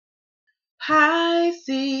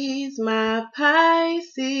Pisces, my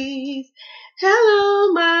Pisces.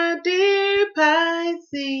 Hello, my dear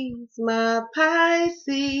Pisces, my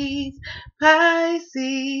Pisces,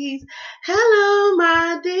 Pisces. Hello,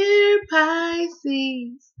 my dear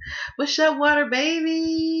Pisces. What's up, water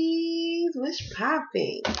babies? What's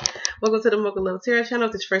popping? Welcome to the Mocha Little Tarot channel.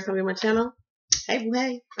 If this is your first time on my channel, hey, boo,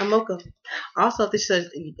 hey, I'm Mocha. Also, if this is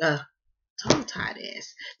tongue-tied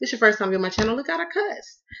ass. This is your first time on my channel. Look out, I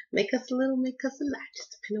cuss. Make us a little, make us a lot.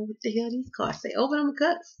 Just depending on what the hell these cards say. Over them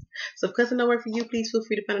cuss. So if cussing don't work for you, please feel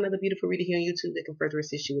free to find another beautiful reader here on YouTube that can further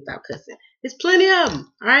assist you without cussing. There's plenty of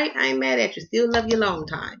them. Alright? I ain't mad at you. Still love you a long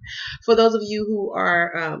time. For those of you who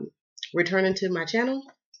are returning to my channel,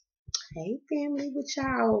 hey family, with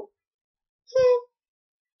y'all.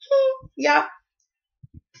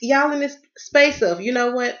 Y'all in this space of, you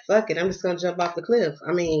know what? Fuck it. I'm just gonna jump off the cliff.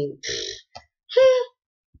 I mean,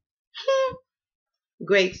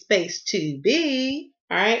 great space to be.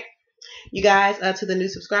 All right, you guys, to the new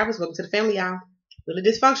subscribers, welcome to the family, y'all. Really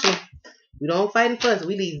dysfunctional. We don't fight and fuss.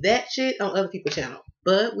 We leave that shit on other people's channel.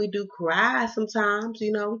 But we do cry sometimes.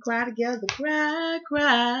 You know, we cry together. Cry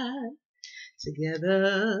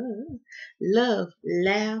together. Love,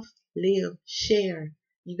 laugh, live, share.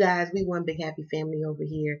 You guys, we one big happy family over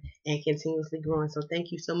here and continuously growing. So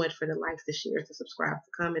thank you so much for the likes, the shares, the subscribes,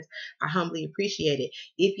 the comments. I humbly appreciate it.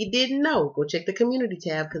 If you didn't know, go check the community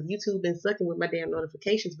tab because YouTube been sucking with my damn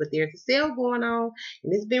notifications. But there's a sale going on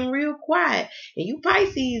and it's been real quiet. And you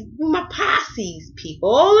Pisces, my Pisces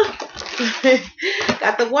people,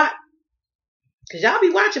 got the what? Because y'all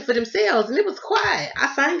be watching for themselves and it was quiet.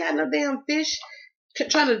 I ain't got no damn fish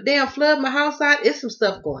trying to damn flood my house out. It's some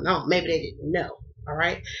stuff going on. Maybe they didn't know. All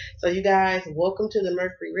right. So you guys, welcome to the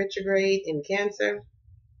Mercury retrograde in Cancer.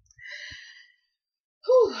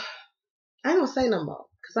 Whew. I ain't gonna say no more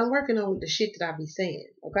because I'm working on the shit that I be saying.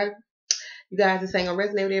 Okay. You guys, this ain't gonna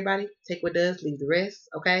resonate with everybody. Take what does, leave the rest.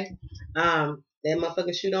 Okay. That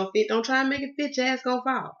motherfucking shoe don't fit. Don't try and make it fit. Your ass gonna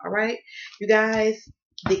fall. All right. You guys,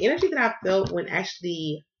 the energy that I felt when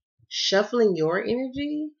actually shuffling your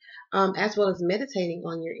energy, as well as meditating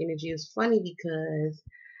on your energy is funny because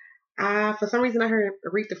for some reason I heard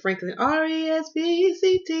Aretha Franklin,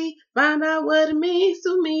 R-E-S-P-E-C-T, find out what it means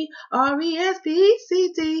to me,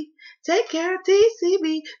 R-E-S-P-E-C-T, take care of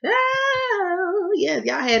T-C-B, oh, yeah,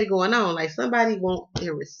 y'all had it going on, like somebody want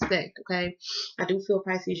their respect, okay? I do feel,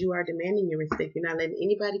 Pisces, you are demanding your respect. You're not letting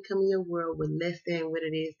anybody come in your world with less than what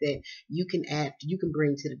it is that you can add, you can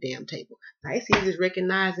bring to the damn table. Pisces is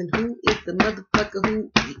recognizing who is the motherfucker who,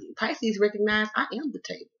 Pisces recognize I am the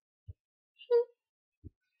table.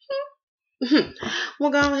 Well,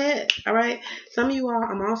 go ahead. All right. Some of you all,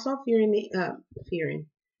 I'm also fearing.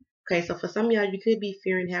 Okay, so for some of y'all, you could be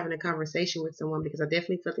fearing having a conversation with someone because I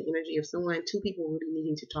definitely felt the energy of two people really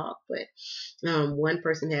needing to talk, but one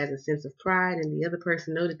person has a sense of pride and the other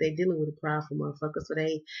person know that they're dealing with a prideful motherfucker, so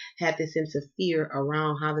they have this sense of fear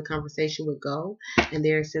around how the conversation would go, and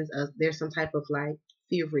there's some type of like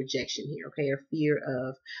fear of rejection here, okay, or fear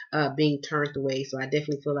of being turned away. So I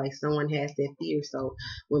definitely feel like someone has that fear. So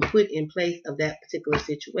when put in place of that particular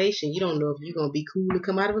situation, you don't know if you're gonna be cool to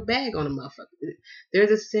come out of a bag on a motherfucker.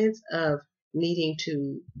 There's a sense of needing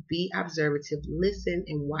to be observative, listen,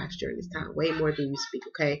 and watch during this time, way more than you speak,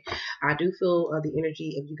 okay? I do feel the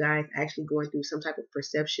energy of you guys actually going through some type of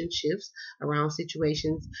perception shifts around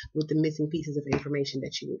situations with the missing pieces of information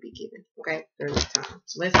that you will be given, okay, during this time.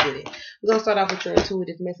 So let's get it. We're going to start off with your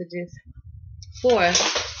intuitive messages for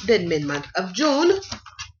the mid-month of June.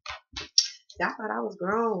 Y'all thought I was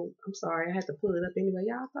grown. I'm sorry, I had to pull it up anyway.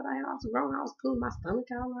 Y'all thought I was grown. I was pulling my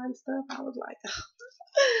stomach out and stuff. I was like,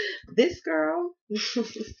 this girl.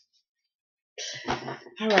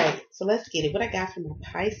 All right, so let's get it. What I got for my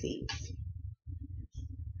Pisces.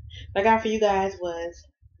 What I got for you guys was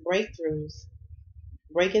breakthroughs,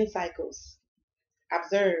 breaking cycles,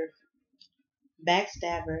 observe,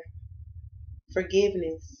 backstabber,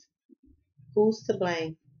 forgiveness, who's to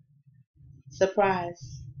blame,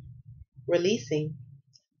 surprise, releasing,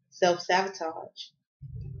 self-sabotage,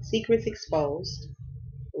 secrets exposed,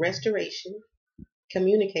 restoration,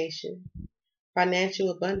 communication,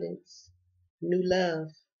 financial abundance, new love,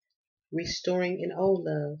 restoring an old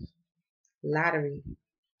love, lottery,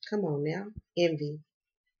 come on now, envy,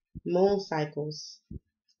 moon cycles,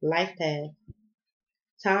 life path,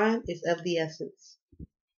 time is of the essence,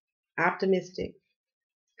 optimistic,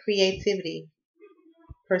 creativity,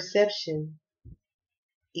 perception,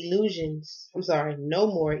 no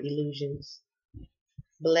more illusions,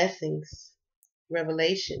 blessings,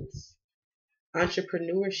 revelations,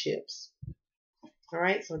 entrepreneurships. All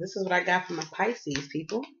right, so this is what I got for my Pisces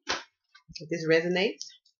people. If this resonates,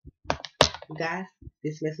 Guys,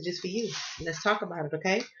 this message is for you. Let's talk about it,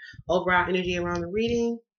 okay? Overall energy around the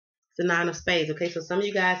reading. It's the Nine of Spades, okay? So some of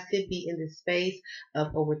you guys could be in this space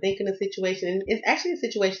of overthinking a situation. It's actually a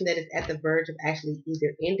situation that is at the verge of actually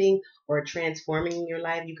either ending or transforming in your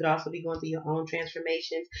life. You could also be going through your own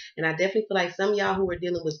transformations. And I definitely feel like some of y'all who are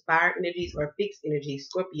dealing with fire energies or fixed energies,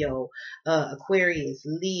 Scorpio, Aquarius,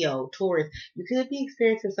 Leo, Taurus, you could be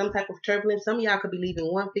experiencing some type of turbulence. Some of y'all could be leaving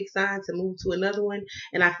one fixed sign to move to another one.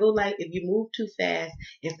 And I feel like if you move too fast,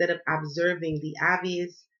 instead of observing the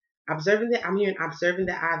obvious, observing the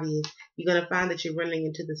obvious, you're gonna find that you're running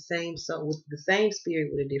into the same soul with the same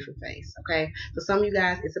spirit with a different face. Okay, so some of you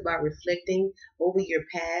guys, it's about reflecting over your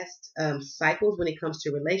past cycles when it comes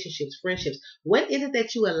to relationships, friendships. What is it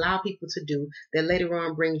that you allow people to do that later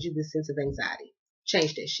on brings you this sense of anxiety?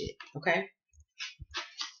 Change that shit. Okay.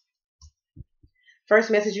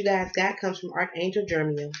 First message you guys got comes from Archangel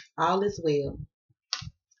Jeremiah. All is well.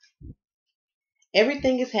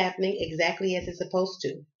 Everything is happening exactly as it's supposed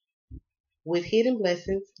to, with hidden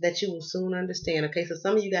blessings that you will soon understand. Okay, so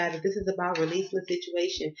some of you guys, if this is about releasing a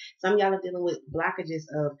situation, some of y'all are dealing with blockages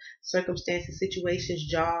of circumstances, situations,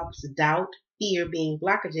 jobs, doubt, fear being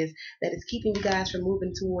blockages that is keeping you guys from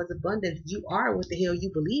moving towards abundance. You are what the hell you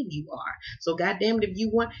believe you are. So goddamn it, if you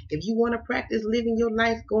want to practice living your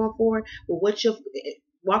life going forward with what you're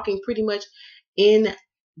walking pretty much in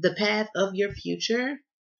the path of your future,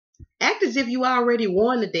 act as if you already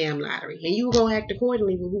won the damn lottery and you were going to act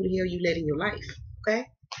accordingly with who the hell you let in your life. Okay?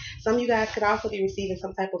 Some of you guys could also be receiving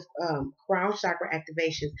some type of crown chakra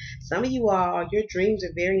activations. Some of you all, your dreams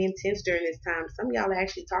are very intense during this time. Some of y'all are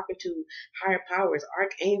actually talking to higher powers,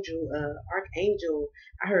 archangel.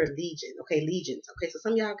 I heard legion. Okay, legions. Okay, so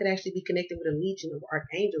some of y'all could actually be connected with a legion of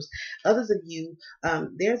archangels. Others of you,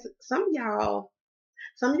 there's some of y'all.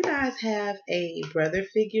 Some of you guys have a brother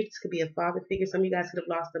figure. This could be a father figure. Some of you guys could have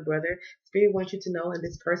lost a brother. Spirit wants you to know, and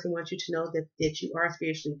this person wants you to know that you are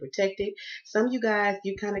spiritually protected. Some of you guys,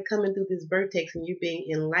 you're kind of coming through this vertex and you're being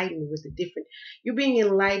enlightened you're being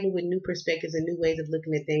enlightened with new perspectives and new ways of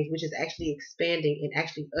looking at things, which is actually expanding and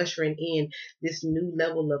actually ushering in this new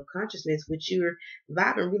level of consciousness, which you're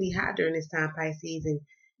vibing really high during this time, Pisces. And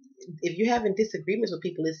if you're having disagreements with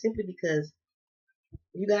people, it's simply because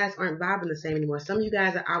you guys aren't vibing the same anymore. Some of you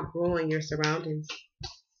guys are outgrowing your surroundings.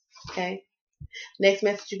 Okay. Next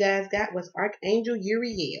message you guys got was Archangel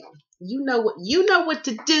Uriel. You know what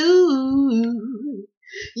to do.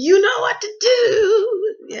 You know what to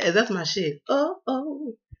do. Yeah, that's my shit.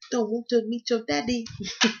 Oh, don't want to meet your daddy.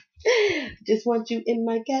 Just want you in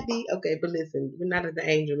my caddy. Okay, but listen, we're not at the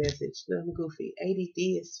angel message. No, I'm goofy.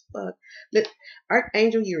 ADD as fuck. Look,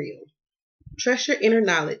 Archangel Uriel. Trust your inner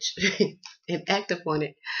knowledge and act upon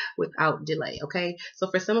it without delay. Okay.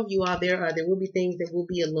 So for some of you all, there will be things that will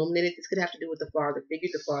be illuminated. This could have to do with the father figure,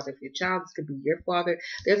 the father of your child. This could be your father.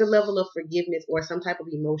 There's a level of forgiveness or some type of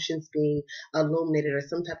emotions being illuminated or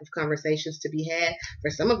some type of conversations to be had.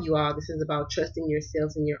 For some of you all, this is about trusting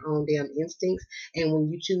yourselves and your own damn instincts. And when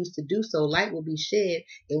you choose to do so, light will be shed,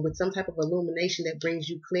 and with some type of illumination that brings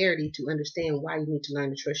you clarity to understand why you need to learn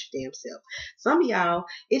to trust your damn self. Some of y'all,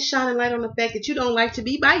 it's shining light on the fact that you don't like to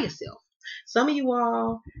be by yourself. Some of you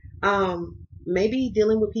all maybe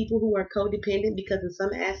dealing with people who are codependent, because in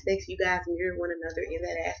some aspects you guys mirror one another in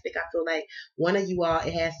that aspect. I feel like one of you all,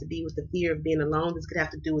 it has to be with the fear of being alone. This could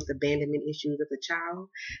have to do with abandonment issues as a child.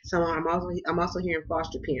 So I'm also hearing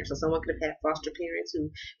foster parents. So someone could have had foster parents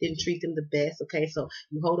who didn't treat them the best. Okay, so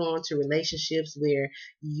you hold on to relationships where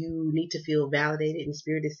you need to feel validated, and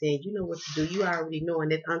spirit is saying, you know what to do. You already know,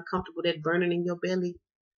 and that uncomfortable, that burning in your belly,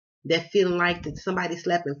 that feeling like that somebody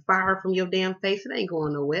slapping fire from your damn face, it ain't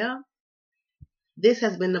going nowhere. This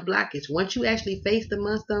has been the blockage. Once you actually face the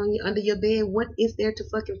monster under your bed, what is there to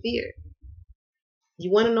fucking fear?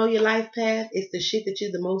 You want to know your life path? It's the shit that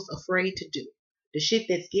you're the most afraid to do. The shit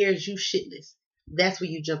that scares you shitless. That's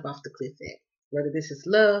where you jump off the cliff at. Whether this is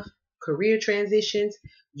love, career transitions,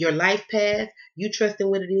 your life path, you trusting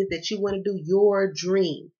what it is that you want to do, your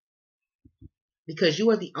dream. Because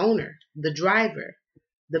you are the owner, the driver,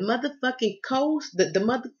 the motherfucking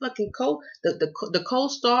the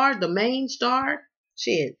co-star, the main star,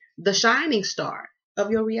 shit, the shining star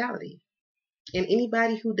of your reality. And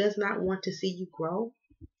anybody who does not want to see you grow,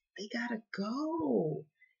 they gotta go.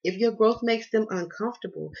 If your growth makes them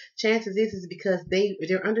uncomfortable, chances is because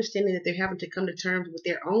they're understanding that they're having to come to terms with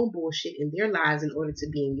their own bullshit in their lives in order to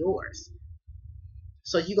be in yours.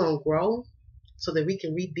 So you're gonna grow so that we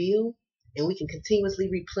can rebuild and we can continuously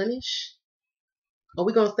replenish. Or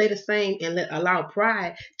we're going to stay the same and allow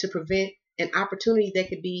pride to prevent an opportunity that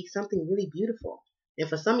could be something really beautiful And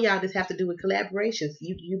for some of y'all, this have to do with collaborations.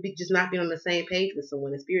 You be just not being on the same page with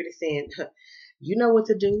someone. The spirit is saying, you know what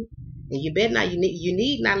to do, and you bet not. You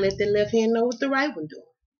need not let the left hand know what the right one doing.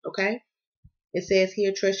 Okay. It says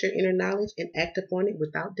here, trust your inner knowledge and act upon it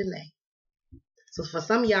without delay. So for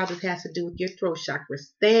some of y'all, this has to do with your throat chakra.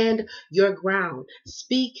 Stand your ground.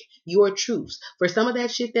 Speak your truths. For some of that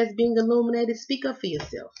shit that's being illuminated, speak up for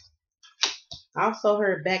yourself. I also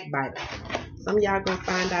heard backbiter. Some of y'all gonna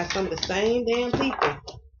find out some of the same damn people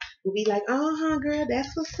who be like, girl,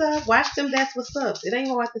 that's what's up. Watch them, that's what's up. It ain't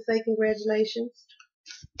hard to say congratulations.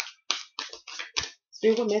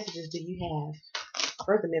 Spirit, what messages do you have?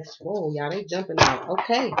 Further message. Whoa, y'all, they jumping out.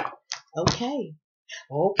 Okay.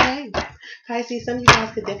 Pisces, some of you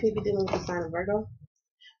guys could definitely be dealing with the sign of Virgo.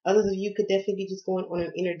 Others of you could definitely be just going on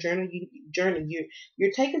an inner journey.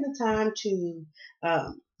 You're taking the time to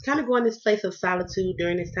kind of go in this place of solitude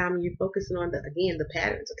during this time, and you're focusing on the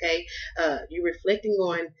patterns. Okay, you're reflecting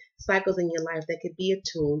on cycles in your life that could be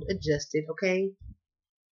attuned, adjusted, okay,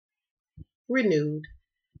 renewed,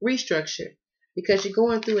 restructured. Because you're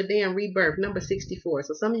going through a damn rebirth, number 64.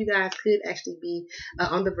 So some of you guys could actually be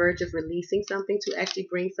on the verge of releasing something to actually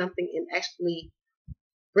bring something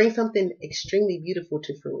extremely beautiful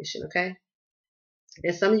to fruition, okay?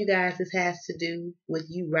 And some of you guys, this has to do with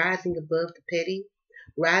you rising above the petty,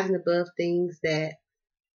 rising above things that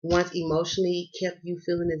once emotionally kept you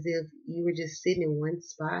feeling as if you were just sitting in one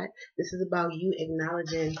spot. This is about you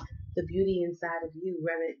acknowledging the beauty inside of you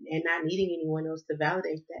and not needing anyone else to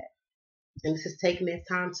validate that. And this is taking that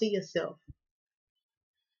time to yourself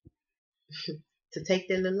to take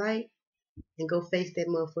that little light and go face that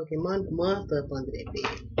motherfucking month up under that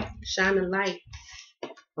bed. Shine a light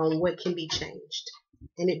on what can be changed.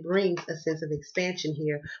 And it brings a sense of expansion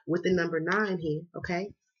here with the number 9 here, okay?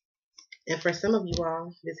 And for some of you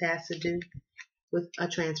all, this has to do with a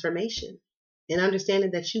transformation and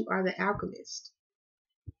understanding that you are the alchemist.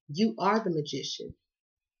 You are the magician.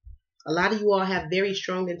 A lot of you all have very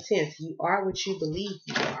strong intents. You are what you believe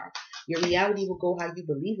you are. Your reality will go how you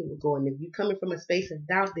believe it will go. And if you're coming from a space of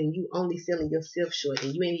doubt, then you only selling yourself short,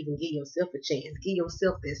 and you ain't even give yourself a chance. Give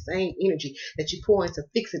yourself that same energy that you pour into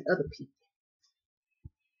fixing other people.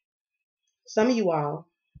 Some of y'all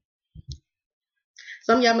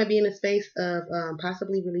may be in a space of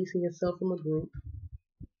possibly releasing yourself from a group,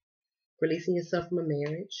 releasing yourself from a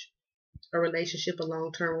marriage, a relationship, a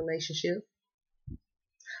long-term relationship.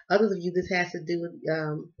 Others of you, this has to do with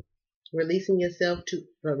releasing yourself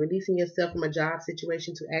from a job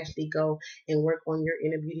situation to actually go and work on your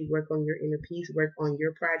inner beauty, work on your inner peace, work on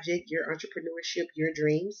your project, your entrepreneurship, your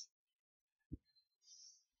dreams.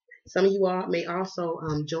 Some of you all may also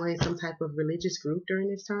join some type of religious group during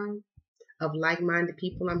this time of like-minded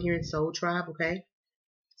people. I'm hearing soul tribe, okay?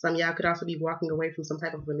 Some of y'all could also be walking away from some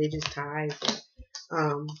type of religious ties.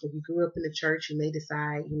 If you grew up in the church, you may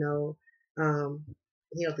decide,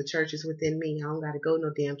 the church is within me. I don't got to go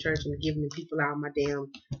no damn church and giving the people out my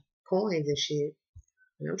damn coins and shit.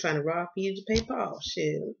 And I'm trying to rob Peter to pay Paul.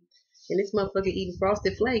 Shit. And this motherfucker eating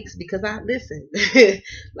frosted flakes because I listen.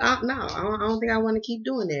 I don't think I want to keep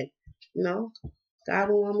doing that. God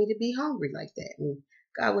wouldn't want me to be hungry like that. And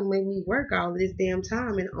God wouldn't make me work all this damn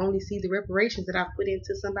time and only see the reparations that I put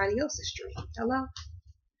into somebody else's dream. Hello?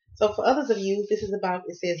 So for others of you, this is about,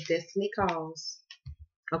 it says destiny calls.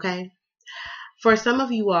 Okay? For some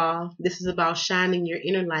of you all, this is about shining your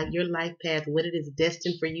inner light, your life path, what it is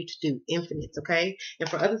destined for you to do, infinite, okay? And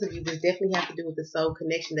for others of you, this definitely has to do with the soul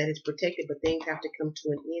connection that is protected, but things have to come to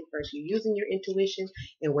an end first. You're using your intuition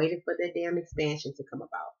and waiting for that damn expansion to come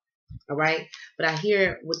about, all right? But I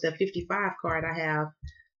hear with the 55 card, I have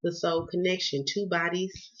the soul connection, 2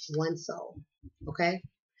 bodies, 1 soul, okay?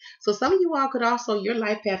 So some of you all could also, your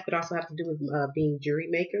life path could also have to do with being jury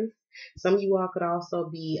makers. Some of you all could also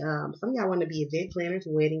be, some of y'all want to be event planners,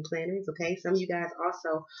 wedding planners, okay? Some of you guys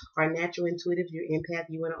also are natural intuitive, you're empath,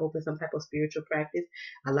 you want to open some type of spiritual practice.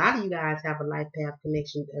 A lot of you guys have a life path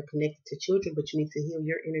connection connected to children, but you need to heal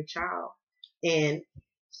your inner child and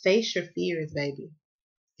face your fears, baby,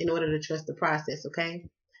 in order to trust the process, okay?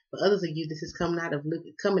 For others of you, this is coming out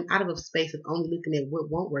of a space of only looking at what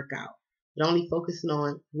won't work out, but only focusing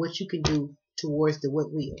on what you can do towards the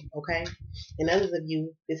what will, okay? And others of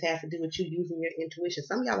you, this has to do with you using your intuition.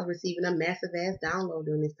 Some of y'all are receiving a massive ass download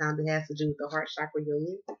during this time that has to do with the heart chakra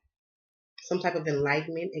union, some type of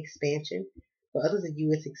enlightenment, expansion. For others of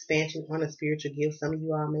you, it's expansion on a spiritual gift. Some of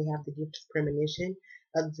you all may have the gift of premonition.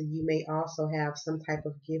 Others of you may also have some type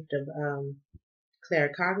of gift of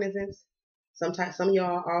claircognizance. Some of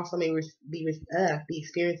y'all also may be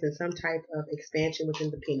experiencing some type of expansion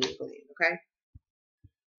within the pineal gland, okay?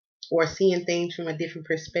 or seeing things from a different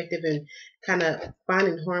perspective and kind of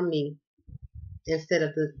finding harmony instead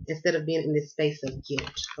of being in this space of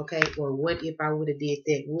guilt. Okay, or what if I would have did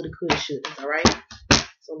that? Woulda, coulda, shoulda. All right.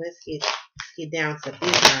 So let's get down to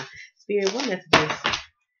business. Spirit, what messages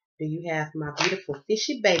do you have for my beautiful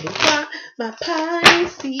fishy baby? My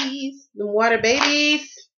Pisces, the water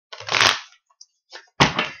babies.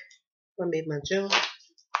 For mid-month June.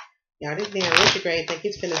 Y'all, this damn retrograde think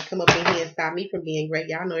it's finna come up in here and stop me from being great.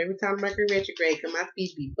 Y'all know every time Mercury retrograde come, my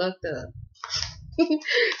speech be fucked up.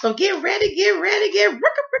 So get ready, get ready.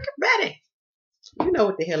 You know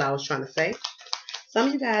what the hell I was trying to say. Some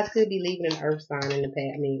of you guys could be leaving an earth sign in the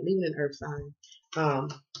past. I mean, leaving an earth sign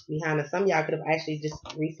behind us. Some of y'all could have actually just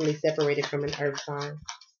recently separated from an earth sign.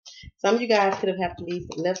 Some of you guys could have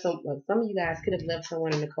left some of you guys could have left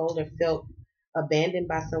someone in the cold or felt abandoned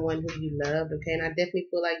by someone who you loved. Okay, and I definitely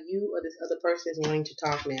feel like you or this other person is wanting to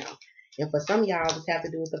talk now. And for some of y'all, this have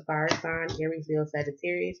to do with the fire sign, Aries, Leo,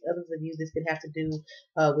 Sagittarius. Others of you, this could have to do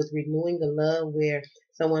with renewing the love where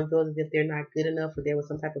someone feels as if they're not good enough or there was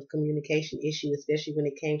some type of communication issue, especially when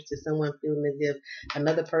it came to someone feeling as if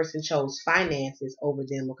another person chose finances over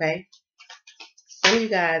them, okay? Some of you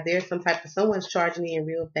guys, there's some type of, someone's charging in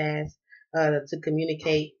real fast to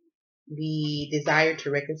communicate the desire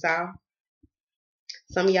to reconcile.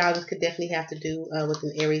 Some of y'all, this could definitely have to do with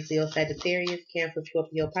an Aries, Leo, Sagittarius, Cancer,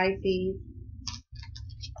 Scorpio, Pisces.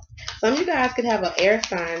 Some of you guys could have an air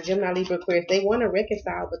sign, Gemini, Libra, Aquarius. They want to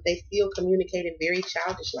reconcile, but they still communicate in very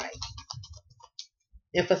childish-like.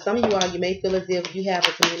 And for some of you all, you may feel as if you have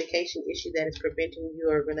a communication issue that is preventing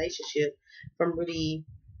your relationship from really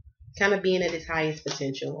kind of being at its highest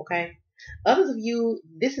potential, okay? Others of you,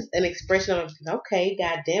 this is an expression of, okay,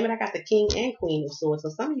 God damn it, I got the King and Queen of Swords. So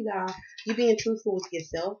some of you guys, you're being truthful with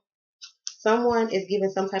yourself. Someone is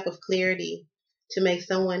giving some type of clarity to make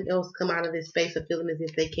someone else come out of this space of feeling as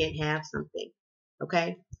if they can't have something,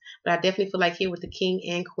 okay? But I definitely feel like here with the King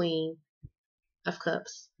and Queen of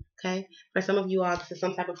Cups, okay? For some of you all, this is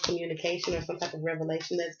some type of communication or some type of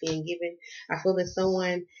revelation that's being given. I feel that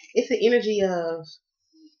someone, it's the energy of,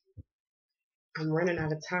 I'm running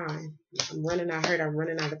out of time. I'm running out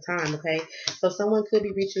of time, okay? So someone could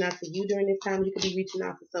be reaching out to you during this time. You could be reaching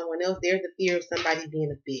out to someone else. There's the fear of somebody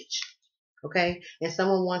being a bitch, okay? And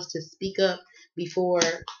someone wants to speak up before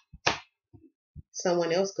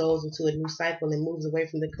someone else goes into a new cycle and moves away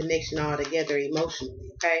from the connection altogether emotionally,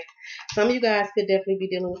 okay? Some of you guys could definitely be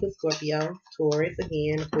dealing with a Scorpio, Taurus,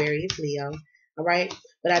 again, Aquarius, Leo, all right?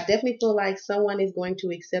 But I definitely feel like someone is going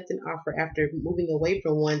to accept an offer after moving away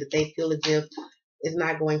from one that they feel as if it's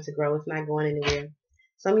not going to grow. It's not going anywhere.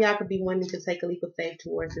 Some of y'all could be wanting to take a leap of faith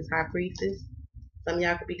towards this high priestess. Some of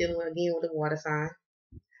y'all could be dealing with, again, with a water sign.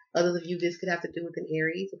 Others of you, this could have to do with an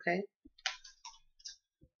Aries, okay?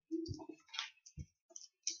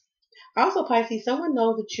 Also, Pisces, someone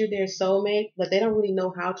knows that you're their soulmate, but they don't really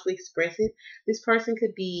know how to express it. This person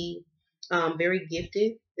could be very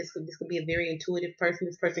gifted. This could be a very intuitive person.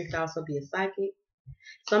 This person could also be a psychic.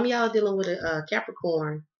 Some of y'all are dealing with a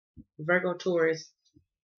Capricorn, Virgo, Taurus.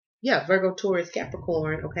 Yeah, Virgo, Taurus,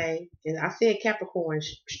 Capricorn, okay? And I said Capricorn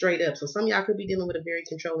straight up. So some of y'all could be dealing with a very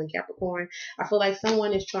controlling Capricorn. I feel like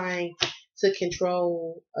someone is trying to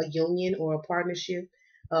control a union or a partnership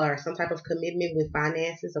or some type of commitment with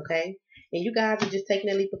finances, okay? And you guys are just taking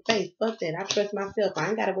a leap of faith. Fuck that. I trust myself. I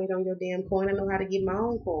ain't got to wait on your damn coin. I know how to get my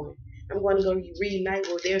own coin. I'm going to go reunite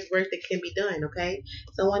where there's work that can be done, okay?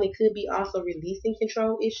 Someone, it could be also releasing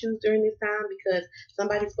control issues during this time because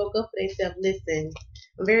somebody spoke up for themselves. Listen,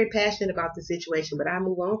 I'm very passionate about this situation, but I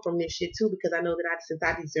move on from this shit too because I know that since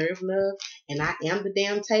I deserve love and I am the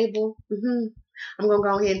damn table, I'm going to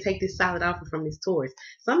go ahead and take this solid offer from this Taurus.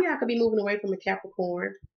 Some of y'all could be moving away from a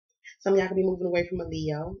Capricorn. Some of y'all could be moving away from a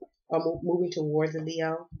Leo or moving towards a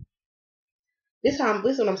Leo. This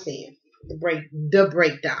is what I'm saying. The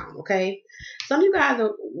breakdown, okay? Some of you guys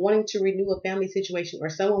are wanting to renew a family situation,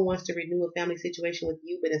 or someone wants to renew a family situation with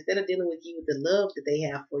you, but instead of dealing with you with the love that they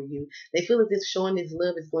have for you, they feel as if showing this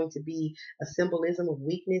love is going to be a symbolism of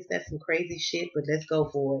weakness. That's some crazy shit, but let's go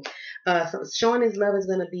for it. So showing this love is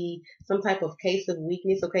going to be some type of case of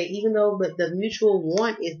weakness, okay? Even though, but the mutual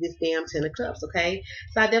want is this damn Ten of Cups, okay?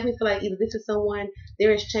 So I definitely feel like either this is someone,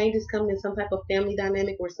 there is changes coming in some type of family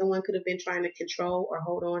dynamic where someone could have been trying to control or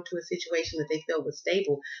hold on to a situation that they felt was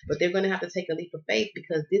stable, but they're going to have to take a leap of faith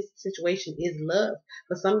because this situation is love.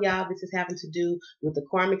 For some of y'all, this is having to do with a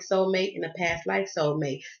karmic soulmate and a past life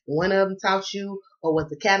soulmate. One of them taught you or was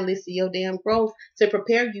the catalyst of your damn growth to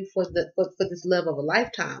prepare you for this love of a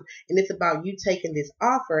lifetime. And it's about you taking this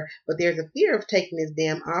offer, but there's a fear of taking this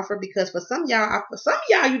damn offer because for some of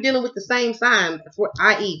y'all, you're dealing with the same sign.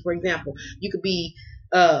 I.e., for example, you could be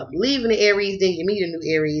leaving the Aries, then you meet a new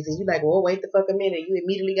Aries, and you like, well, wait the fuck a minute. You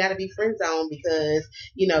immediately got to be friend zone because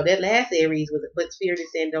that last Aries was. But Spirit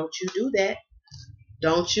is saying, don't you do that.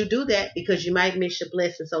 Don't you do that because you might miss your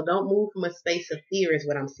blessing. So don't move from a space of fear, is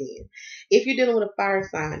what I'm saying. If you're dealing with a fire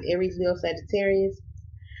sign, Aries, Leo, Sagittarius,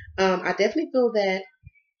 I definitely feel that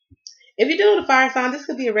if you're dealing with a fire sign, this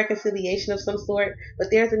could be a reconciliation of some sort, but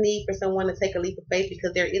there's a need for someone to take a leap of faith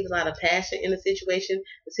because there is a lot of passion in the situation.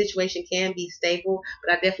 The situation can be stable,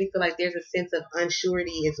 but I definitely feel like there's a sense of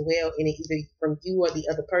unsurety as well in it, either from you or the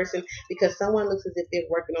other person, because someone looks as if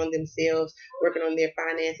they're working on themselves, working on their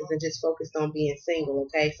finances, and just focused on being single,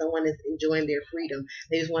 okay? Someone is enjoying their freedom.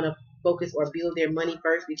 They just want to focus or build their money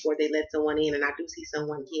first before they let someone in, and I do see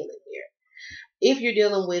someone healing there. If you're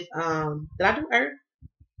dealing with, did I do Earth?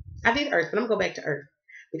 I did Earth, but I'm gonna go back to Earth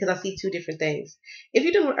because I see two different things. If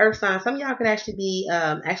you're doing with Earth signs, some of y'all could actually be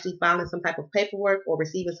actually filing some type of paperwork or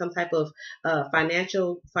receiving some type of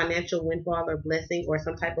financial windfall or blessing or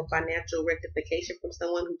some type of financial rectification from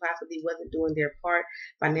someone who possibly wasn't doing their part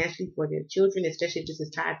financially for their children, especially if this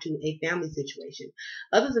is tied to a family situation.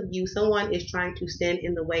 Others of you, someone is trying to stand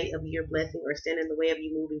in the way of your blessing or stand in the way of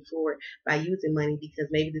you moving forward by using money because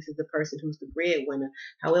maybe this is the person who's the breadwinner.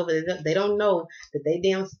 However, they don't know that they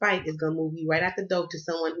damn spite is gonna move you right out the door to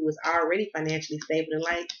someone who is already financially stable and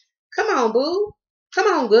like, come on, boo, come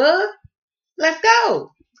on, good, let's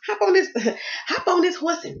go, hop on this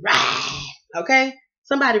horse and ride, okay?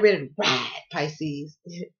 Somebody ready to ride, Pisces.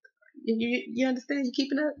 You understand? You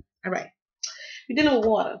keeping up? All right. You're dealing with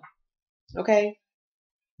water, okay?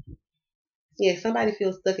 Yeah, somebody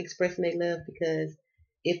feels stuck expressing their love because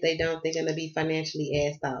if they don't, they're gonna be financially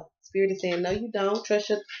assed out. Spirit is saying, no, you don't.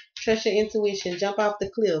 Trust your intuition. Jump off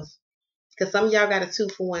the cliff. Because some of y'all got a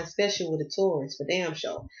 2-for-1 special with a Taurus for damn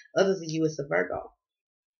sure. Others of you, it's a Virgo.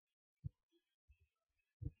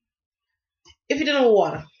 If you're dealing with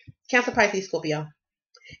water, Cancer, Pisces, Scorpio.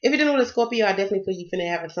 If you're dealing with a Scorpio, I definitely feel you finna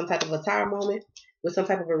have some type of a tower moment with some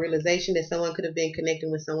type of a realization that someone could have been connecting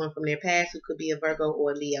with someone from their past who could be a Virgo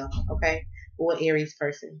or a Leo, okay? Or an Aries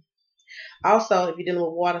person. Also, if you're dealing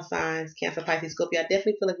with water signs, Cancer, Pisces, Scorpio, I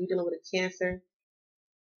definitely feel like you're dealing with a Cancer.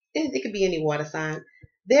 It could be any water sign.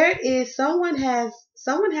 There is someone has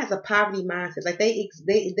a poverty mindset. Like they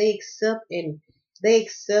accept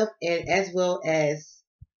and as well as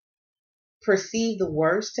perceive the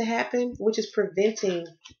worst to happen, which is preventing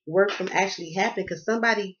work from actually happening. Because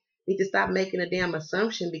somebody need to stop making a damn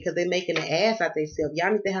assumption because they're making an ass out themselves.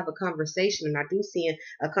 Y'all need to have a conversation, and I do see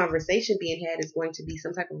a conversation being had is going to be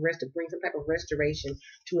some type of bring some type of restoration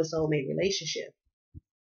to a soulmate relationship.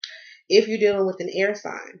 If you're dealing with an air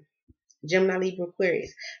sign, Gemini, Libra,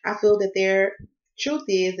 Aquarius, I feel that their truth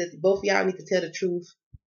is that both of y'all need to tell the truth.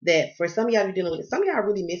 That for some of y'all you're dealing with it, some of y'all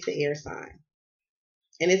really miss the air sign.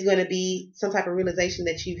 And it's going to be some type of realization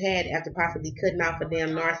that you've had after possibly cutting off a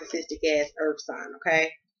damn narcissistic ass earth sign,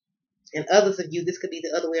 okay? And others of you, this could be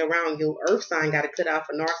the other way around. Your earth sign got to cut off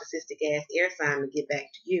a narcissistic ass air sign to get back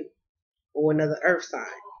to you. Or another earth sign.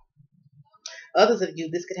 Others of you,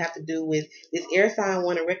 this could have to do with this air sign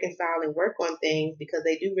want to reconcile and work on things because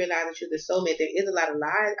they do realize that you're the soulmate. There is a lot of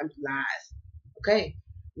lies. Okay.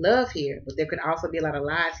 Love here, but there could also be a lot of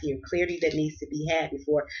lies here. Clarity that needs to be had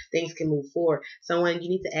before things can move forward. Someone you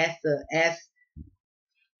need to ask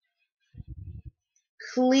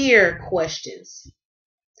clear questions.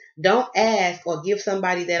 Don't ask or give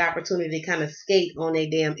somebody that opportunity to kind of skate on their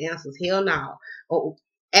damn answers. Hell no. Or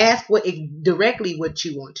ask directly what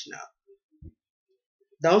you want to know.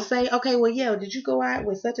 Don't say, okay, well, yeah, did you go out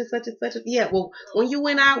with such and such and such? Yeah, well, when you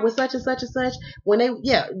went out with such and such and such,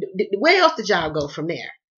 where else did y'all go from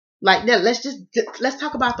there? Like, let's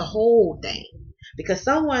talk about the whole thing. Because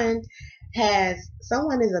someone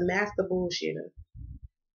is a master bullshitter.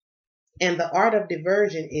 And the art of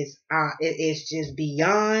diversion is just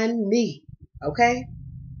beyond me. Okay?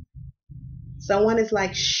 Someone is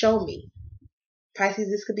like, show me.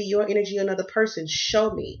 Pisces, this could be your energy or another person.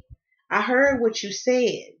 Show me. I heard what you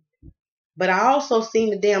said, but I also seen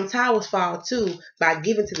the damn towers fall too by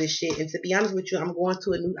giving to this shit. And to be honest with you, I'm going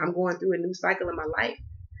through a new cycle in my life.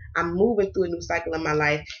 I'm moving through a new cycle in my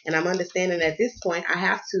life, and I'm understanding at this point I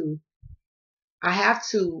have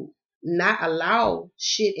to not allow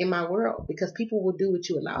shit in my world because people will do what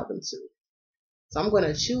you allow them to. So I'm going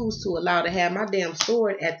to choose to allow to have my damn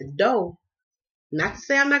sword at the door. Not to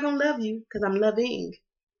say I'm not going to love you because I'm loving,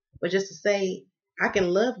 but just to say I can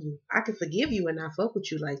love you. I can forgive you and not fuck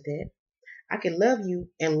with you like that. I can love you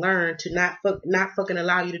and learn to not fucking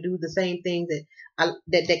allow you to do the same thing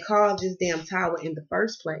that caused this damn tower in the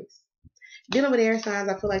first place. Dealing with air signs,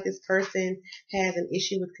 I feel like this person has an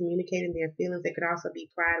issue with communicating their feelings. There could also be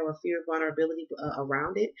pride or fear of vulnerability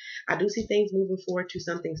around it. I do see things moving forward to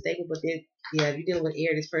something stable, but then, yeah, if you're dealing with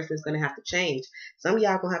air, this person is going to have to change. Some of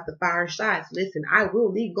y'all going to have to fire shots. Listen, I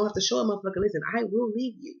will leave. You're going to have to show a motherfucker, listen, I will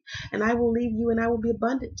leave you. And I will leave you and I will be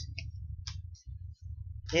abundant.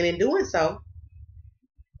 And in doing so,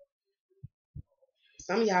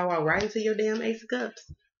 some of y'all are right into your damn Ace of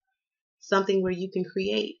Cups. Something where you can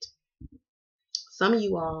create. Some of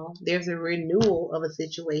you all, there's a renewal of a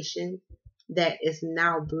situation that is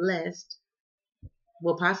now blessed.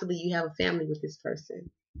 Well, possibly you have a family with this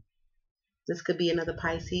person. This could be another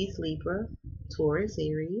Pisces, Libra, Taurus,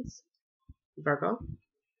 Aries, Virgo,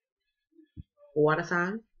 water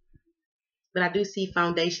sign. But I do see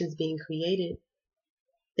foundations being created,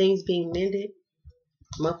 things being mended,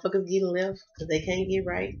 motherfuckers getting left because they can't get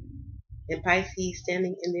right. And Pisces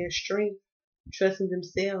standing in their strength, trusting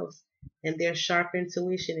themselves and their sharp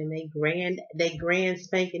intuition and they grand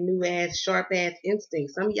spanking new ass sharp ass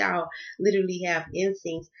instincts. Some of y'all literally have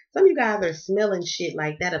instincts. Some of you guys are smelling shit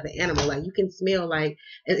like that of an animal. Like you can smell like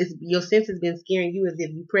your sense has been scaring you as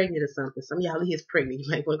if you're pregnant or something. Some of y'all is pregnant. You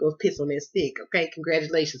might want to go piss on that stick. Okay,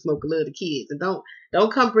 congratulations, smoke a little the kids, and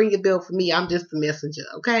don't come bring your bill for me. I'm just the messenger.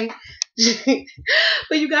 Okay.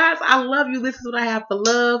 But you guys, I love you. This is what I have for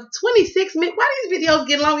love. 26 minutes. Why these videos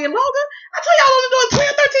get longer and longer? I told y'all I'm doing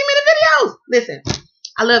 12, 13-minute videos. Listen,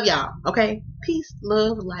 I love y'all. Okay? Peace,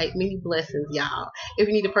 love, light, many blessings, y'all. If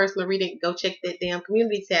you need a personal reading, go check that damn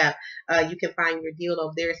community tab. You can find your deal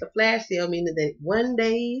over there. It's a flash sale, meaning that one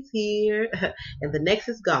day is here and the next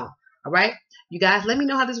is gone. All right? You guys, let me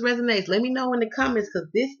know how this resonates. Let me know in the comments because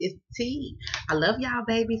this is tea. I love y'all,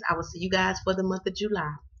 babies. I will see you guys for the month of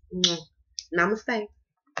July. Namaste.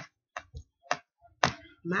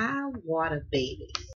 My water babies.